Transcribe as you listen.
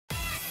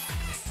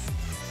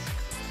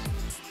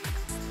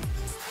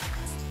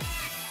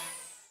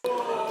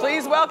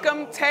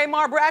welcome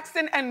Tamar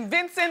Braxton and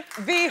Vincent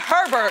V.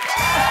 Herbert.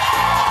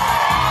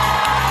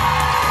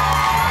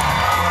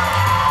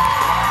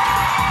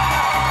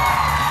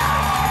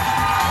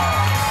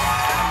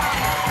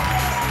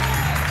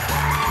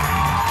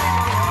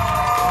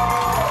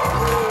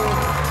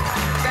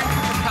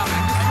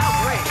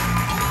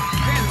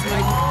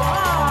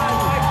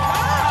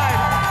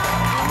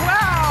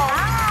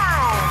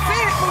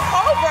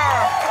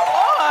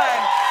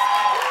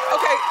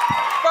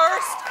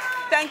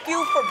 Thank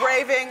you for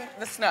braving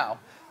the snow.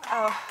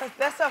 Oh,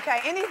 that's okay.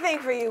 Anything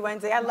for you,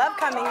 Wendy. I love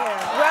coming here.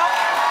 Well,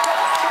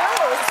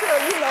 it's true.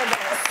 You know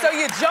that. So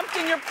you jumped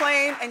in your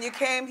plane and you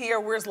came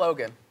here. Where's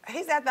Logan?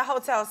 He's at the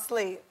hotel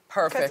asleep.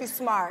 Perfect. Because he's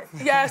smart.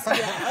 Yes.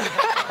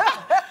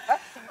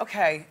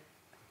 Okay.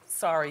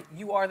 Sorry,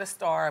 you are the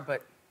star,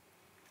 but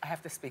I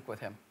have to speak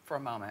with him for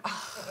a moment.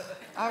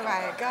 All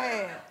right, go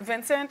ahead.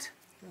 Vincent,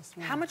 yes,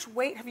 how much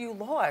weight have you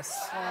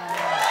lost?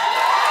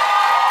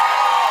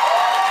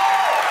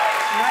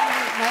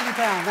 90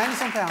 pounds,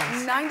 90-some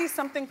pounds.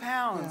 90-something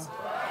pounds.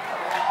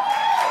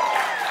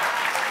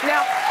 Yeah.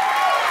 Now,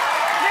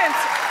 Vince,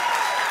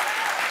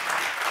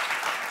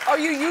 are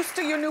you used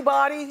to your new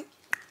body?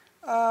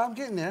 I'm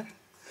getting there.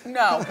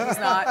 No, he's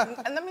not.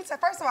 And let me say,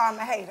 first of all, I'm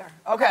a hater.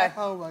 Okay.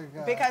 Oh my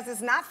God. Because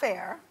it's not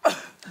fair.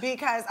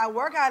 Because I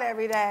work out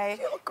every day.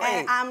 You look great.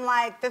 And I'm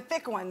like the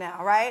thick one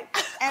now, right?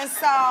 And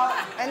so,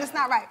 and it's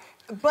not right.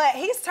 But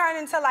he's turned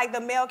into like the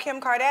male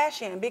Kim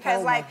Kardashian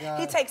because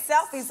he takes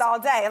selfies all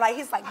day. Like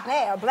he's like,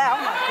 blah, blah.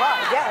 Oh my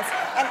God, yes.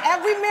 And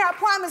every man, I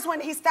promise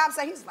when he stops,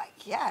 he's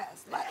like,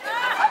 yes. Like,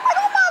 I'm like,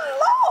 oh my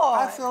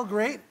Lord. I feel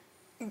great.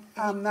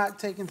 I'm not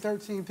taking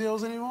 13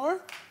 pills anymore.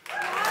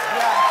 Yeah.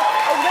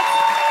 Oh,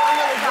 I'm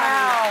really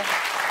wow.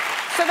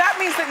 So that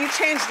means that you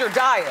changed your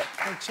diet.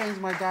 I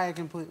changed my diet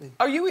completely.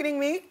 Are you eating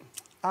meat?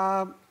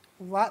 A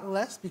lot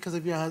less because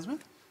of your husband.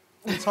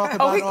 We talk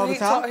about it all the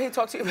time. He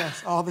talks to you?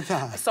 Yes, all the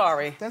time.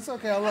 Sorry. That's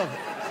okay, I love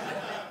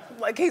it.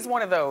 Like, he's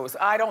one of those.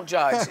 I don't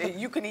judge.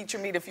 You can eat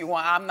your meat if you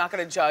want. I'm not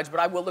going to judge, but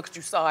I will look at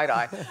you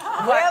side-eye.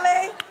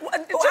 Really?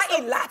 I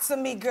eat lots of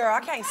meat, girl. I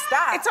can't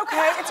stop. It's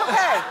okay, it's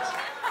okay.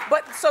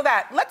 But so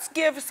let's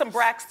give some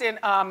Braxton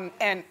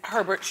and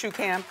Herbert shoe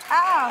cam.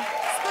 Oh,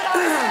 spit on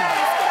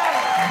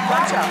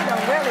Watch out.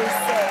 I'm really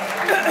sick.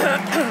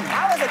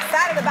 I was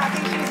excited about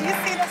these shoes. You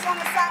see this on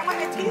the side?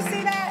 Do you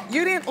see that?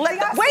 You didn't let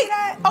y'all wait. see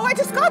that? Oh, I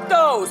just got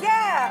those.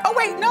 Yeah. Oh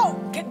wait, no.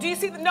 Do you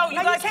see the? No, you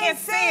No, guys you can't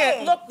see it.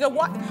 see. Look, the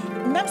what?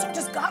 Memso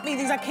just got me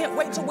these. I can't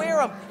wait to wear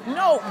them.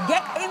 No,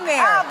 get in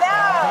there. Oh,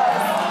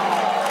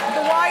 those.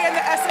 The Y and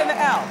the S and the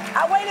L.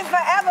 I waited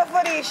forever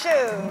for these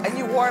shoes. And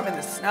you wore them in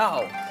the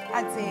snow.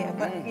 I did,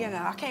 but you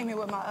know, I came here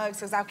with my Uggs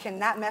because I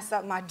cannot mess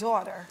up my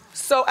daughter.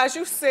 So as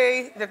you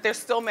see that they're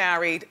still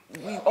married,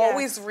 we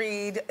always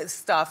read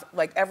stuff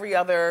like every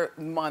other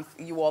month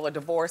you all are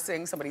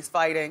divorcing, somebody's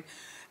fighting.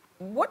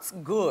 What's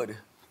good?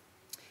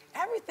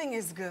 Everything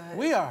is good.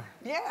 We are.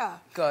 Yeah.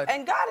 Good.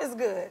 And God is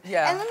good.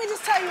 Yeah. And let me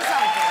just tell you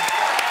something.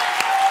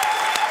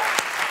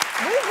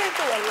 We've been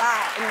through a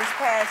lot in this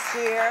past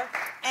year,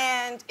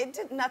 and it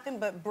did nothing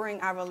but bring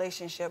our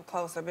relationship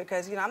closer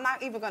because, you know, I'm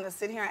not even going to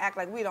sit here and act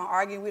like we don't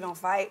argue, we don't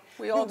fight.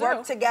 We all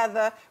work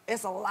together.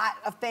 It's a lot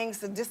of things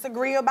to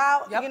disagree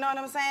about, you know what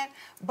I'm saying?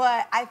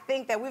 But I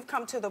think that we've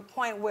come to the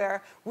point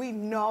where we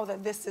know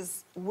that this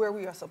is where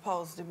we are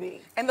supposed to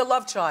be. And the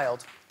love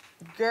child.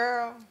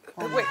 Girl.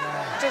 Wait,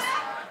 just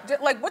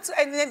like what's,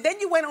 and then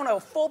you went on a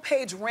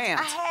full-page rant.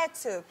 I had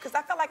to, because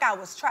I felt like I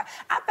was tried.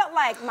 I felt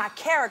like my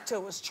character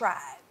was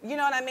tried. You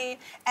know what I mean?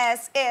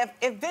 As if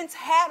Vince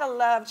had a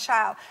love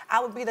child, I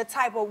would be the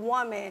type of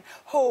woman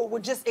who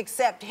would just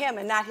accept him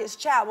and not his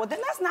child. Well, then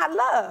that's not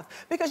love,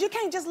 because you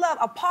can't just love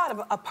a part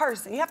of a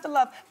person. You have to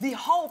love the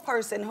whole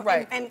person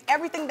and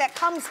everything that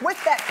comes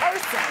with that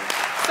person.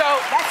 So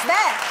that's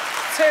that.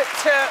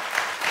 To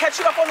catch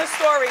you up on the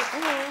story,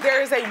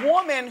 there is a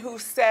woman who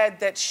said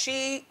that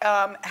she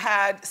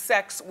had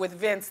sex with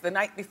Vince the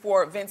night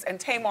before Vince and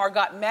Tamar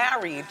got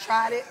married.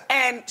 Tried it.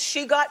 And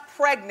she got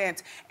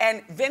pregnant,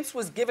 and Vince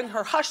was giving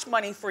her hush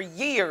money for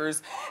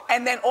years,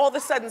 and then all of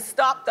a sudden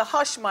stopped the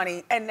hush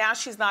money, and now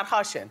she's not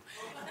hushing.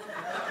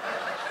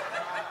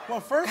 Well,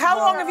 first How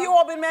of all, long have you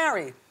all been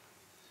married?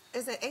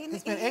 Is it 8 years?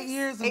 It's been 8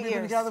 years, and we've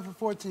been together for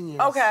 14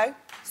 years. Okay.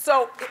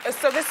 So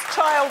this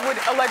child would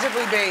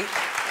allegedly be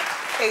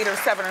 8 or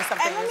 7 or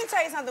something. And let me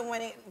tell you something,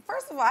 Winnie.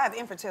 First of all, I have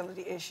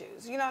infertility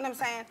issues. You know what I'm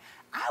saying?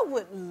 I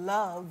would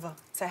love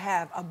to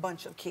have a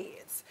bunch of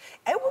kids.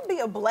 It would be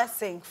a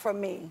blessing for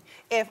me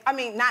if, I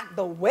mean, not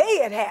the way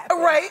it happened.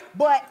 Right.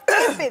 But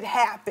if it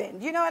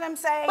happened, you know what I'm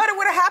saying? But it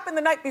would have happened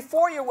the night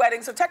before your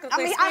wedding, so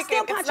technically speaking, I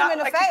still punch you in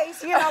the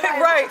face, you know, like,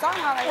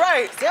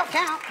 right. Still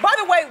count. By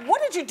the way,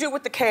 what did you do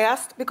with the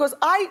cast? Because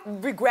I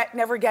regret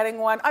never getting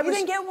one. You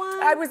didn't get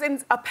one? I was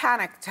in a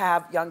panic to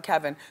have young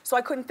Kevin, so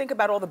I couldn't think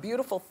about all the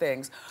beautiful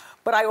things.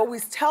 But I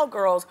always tell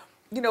girls,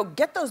 you know,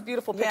 get those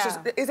beautiful pictures.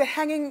 Yeah. Is it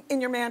hanging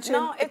in your mansion?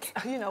 No, it's,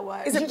 you know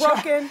what? Is it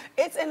broken?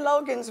 It's in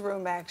Logan's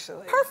room,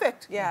 actually.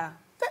 Perfect. Yeah.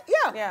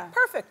 Yeah,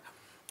 perfect.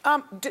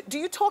 Do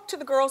you talk to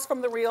the girls from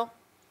The Real?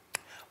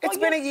 It's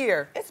been a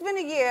year. It's been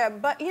a year,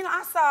 but you know,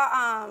 I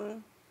saw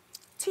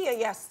Tia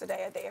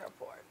yesterday at the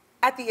airport.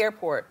 At the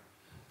airport.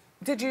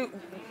 Did you?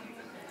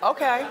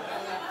 Okay.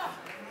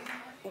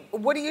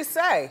 What do you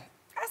say?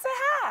 I said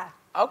hi.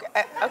 Okay.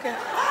 Okay.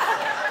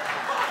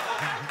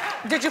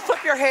 Did you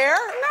flip your hair?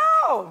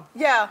 No.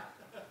 Yeah.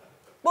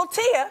 Well,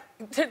 Tia.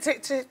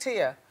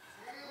 Tia.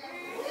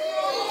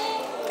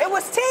 It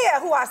was Tia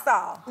who I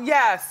saw.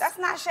 Yes. That's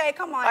not shade.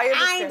 Come on. I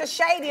I ain't the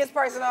shadiest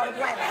person on the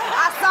planet.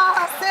 I saw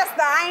her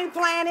sister. I ain't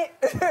playing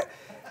it.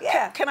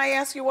 Yeah. Can I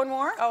ask you one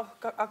more? Oh,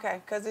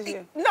 okay, because it's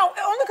you. No,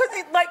 only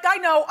because, like, I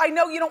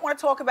know you don't want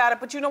to talk about it,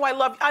 but you know I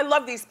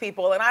love these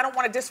people, and I don't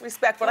want to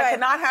disrespect, but I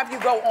cannot have you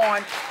go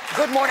on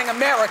Good Morning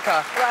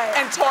America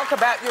and talk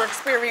about your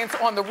experience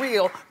on The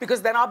Real,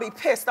 because then I'll be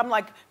pissed. I'm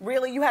like,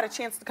 really? You had a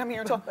chance to come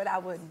here and talk? But I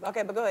wouldn't.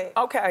 Okay, but go ahead.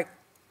 Okay.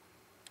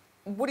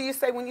 What do you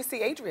say when you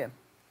see Adrian?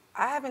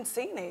 I haven't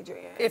seen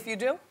Adrian. If you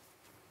do?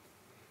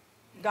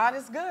 God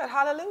is good.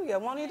 Hallelujah.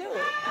 Won't he do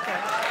it? Okay.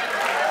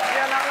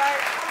 You know,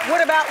 like...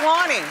 What about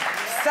Lonnie?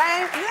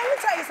 Same. Let me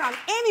tell you something.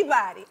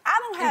 Anybody. I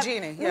don't have... And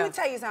Jeannie, Let me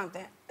tell you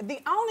something. The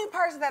only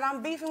person that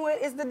I'm beefing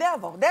with is the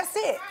devil. That's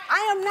it. I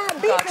am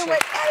not beefing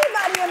with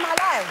anybody in my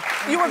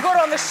life. You were good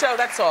on the show,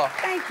 that's all.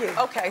 Thank you.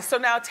 Okay, so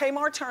now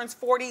Tamar turns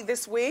 40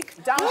 this week.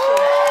 Don't she?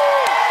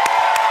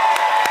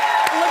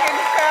 Looking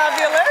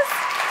fabulous.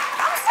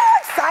 I'm so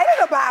excited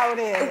about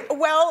it.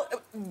 Well,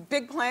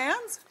 big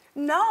plans?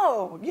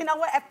 No. You know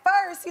what? At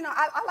first, you know,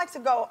 I like to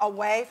go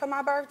away for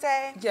my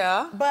birthday.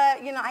 Yeah.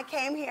 But, you know, I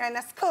came here and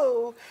that's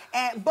cool.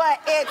 But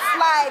it's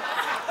like,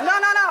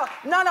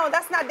 no,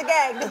 that's not the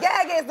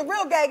gag. The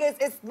real gag is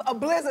it's a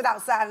blizzard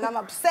outside and I'm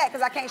upset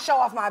because I can't show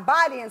off my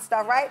body and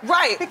stuff, right?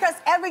 Right. Because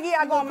every year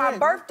I go on my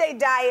birthday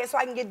diet so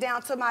I can get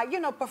down to my, you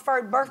know,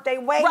 preferred birthday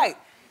weight. Right.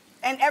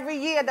 And every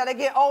year that I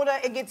get older,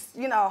 it gets,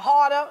 you know,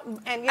 harder.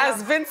 And, you know,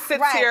 as Vince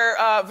sits here,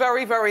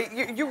 very,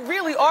 you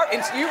really are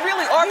conceited.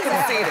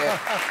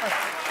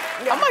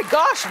 Yeah. Oh my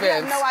gosh,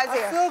 Vince! You have no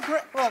idea. I feel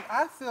great. Look,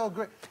 I feel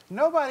great.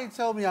 Nobody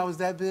told me I was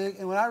that big,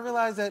 and when I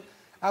realized that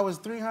I was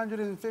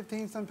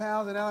 315 some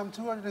pounds, and now I'm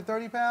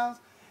 230 pounds,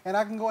 and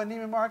I can go at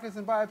Neiman Marcus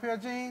and buy a pair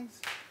of jeans.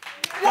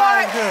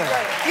 What? Good.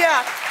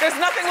 Yeah, there's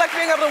nothing like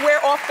being able to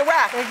wear off the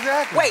rack.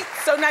 Exactly. Wait,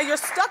 so now you're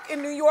stuck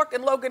in New York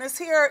and Logan is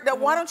here. Now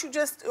why don't you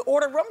just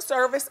order room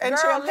service and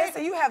Girl, champagne?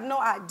 listen, you have no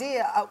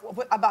idea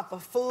about the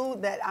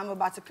food that I'm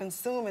about to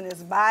consume in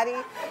this body.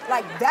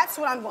 Like, that's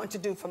what I'm going to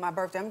do for my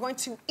birthday. I'm going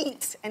to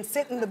eat and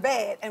sit in the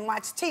bed and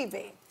watch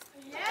TV.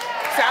 Yeah.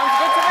 Sounds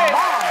good to me.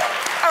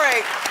 All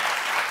right.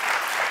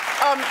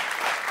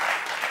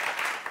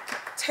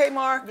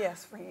 Tamar.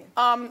 Yes,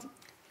 friend.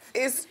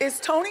 Is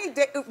Tony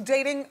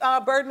dating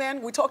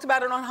Birdman? We talked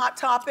about it on Hot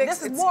Topics.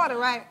 This is water,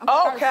 right?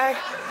 Oh, okay.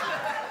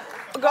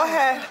 Go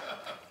ahead.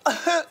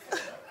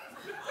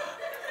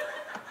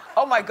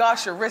 Oh my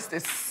gosh, your wrist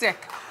is sick.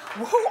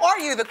 Who are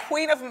you, the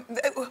queen of...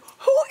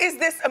 Who is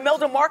this,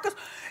 Imelda Marcos?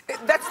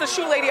 That's the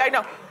shoe lady I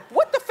know.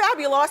 What the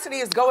fabulosity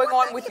is going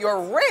on with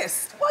your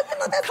wrist? Well, you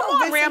know, that's Come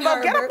on,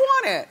 Rambo, get up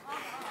on it.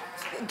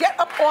 Get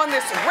up on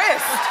this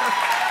wrist.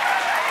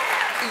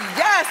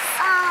 Yes.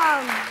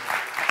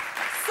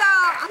 So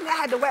I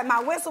had to wet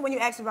my whistle when you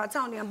asked me about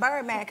Tony and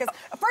Birdman, because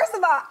first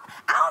of all,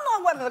 I don't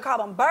know whether to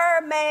call him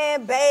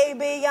Birdman,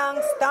 Baby,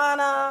 Young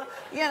Stunner,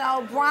 you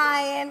know,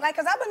 Brian, like,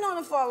 because I've been knowing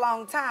him for a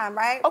long time,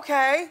 right?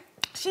 Okay.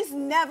 She's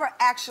never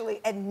actually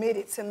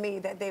admitted to me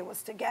that they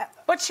was together.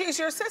 But she's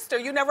your sister.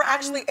 You never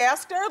actually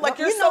asked her? Like,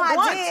 well, you're so blunt.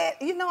 I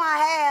did. You know I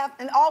have,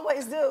 and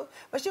always do.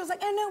 But she was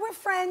like, and then we're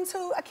friends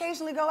who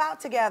occasionally go out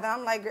together.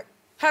 I'm like...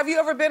 Have you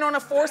ever been on a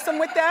foursome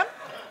with them?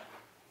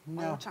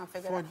 No. I'm trying to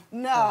figure it out.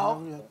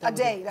 No. A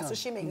date. That's what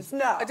she means.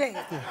 No. A date.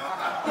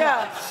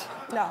 Yeah.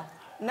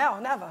 No,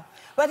 never.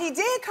 But he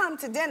did come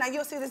to dinner.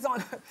 You'll see this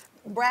on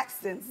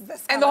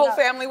Braxton's. And the whole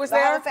family was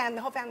there? The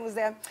whole family was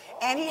there.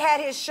 And he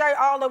had his shirt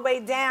all the way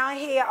down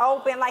here,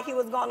 open, like he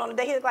was going on a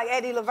date. He looked like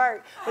Eddie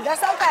Levert. But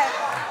that's okay.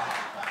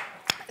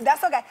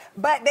 That's okay.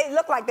 But they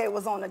looked like they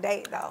was on a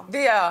date, though.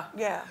 Yeah.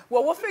 Yeah.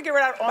 Well, we'll figure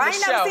it out on the show. I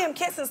ain't never see him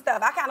kissing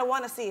stuff. I kind of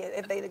want to see it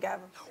if they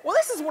together. Well,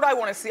 this is what I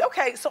want to see.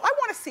 Okay, so I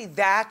want to see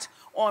that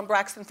on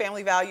Braxton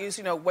Family Values,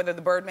 you know, whether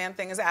the Birdman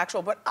thing is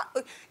actual. But,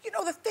 you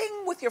know, the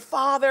thing with your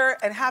father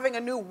and having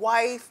a new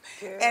wife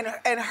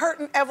and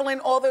hurting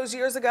Evelyn all those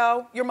years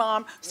ago, your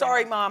mom.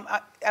 Sorry, Mom.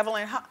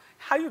 Evelyn,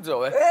 how you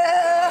doing?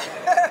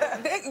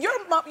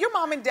 Your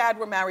mom and dad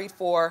were married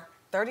for...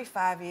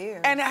 35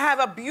 years. And have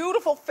a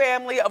beautiful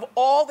family of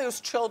all those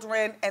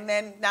children, and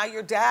then now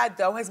your dad,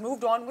 though, has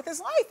moved on with his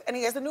life, and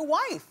he has a new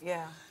wife.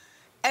 Yeah.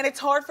 And it's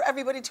hard for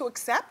everybody to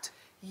accept?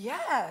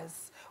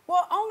 Yes.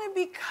 Well, only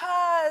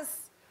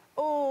because,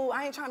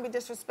 I ain't trying to be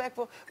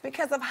disrespectful,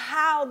 because of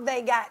how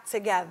they got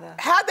together.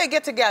 How'd they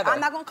get together? I'm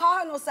not gonna call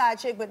her no side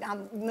chick, but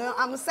I'm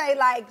gonna say,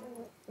 like,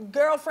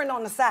 girlfriend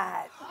on the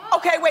side.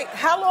 Okay, wait,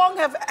 how long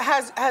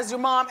has your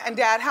mom and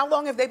dad, how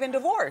long have they been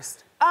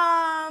divorced?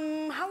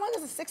 How long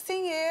is it?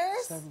 16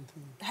 years? 17.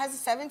 Has it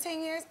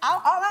 17 years?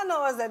 All I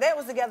know is that they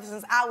was together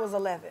since I was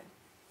 11.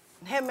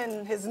 Him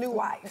and his new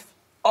wife.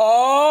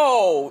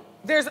 Oh,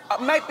 there's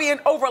might be an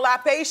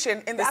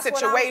overlappation in the That's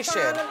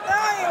situation. what I'm trying to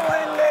tell you,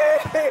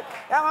 Wendy.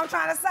 That's what I'm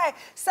trying to say.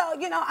 So,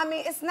 you know, I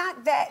mean, it's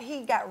not that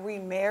he got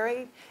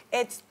remarried.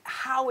 It's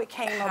how it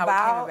came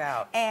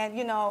about. And,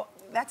 you know,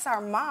 that's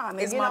our mom.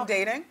 And, Is mom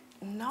dating?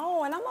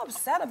 No, and I'm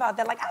upset about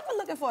that. Like, I've been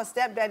looking for a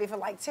stepdaddy for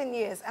like 10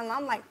 years, and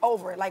I'm like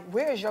over it. Like,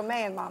 where's your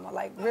man, mama?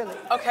 Like, really?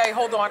 Okay,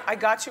 hold on. I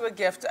got you a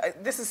gift.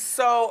 This is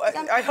so,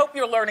 I hope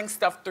you're learning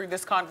stuff through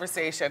this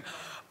conversation.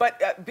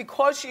 But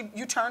because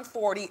you turned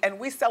 40, and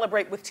we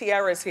celebrate with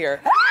tiaras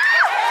here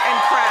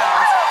and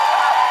crowns.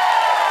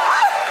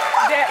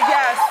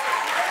 Yes.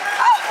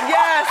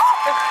 Yes.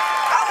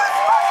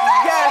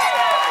 Yes.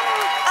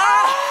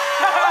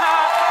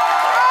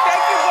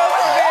 Thank you both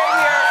for being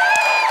here.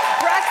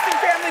 Braxton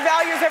Family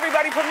Values,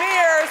 everybody,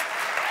 premieres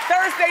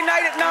Thursday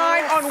night at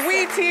 9 on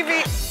WE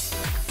TV.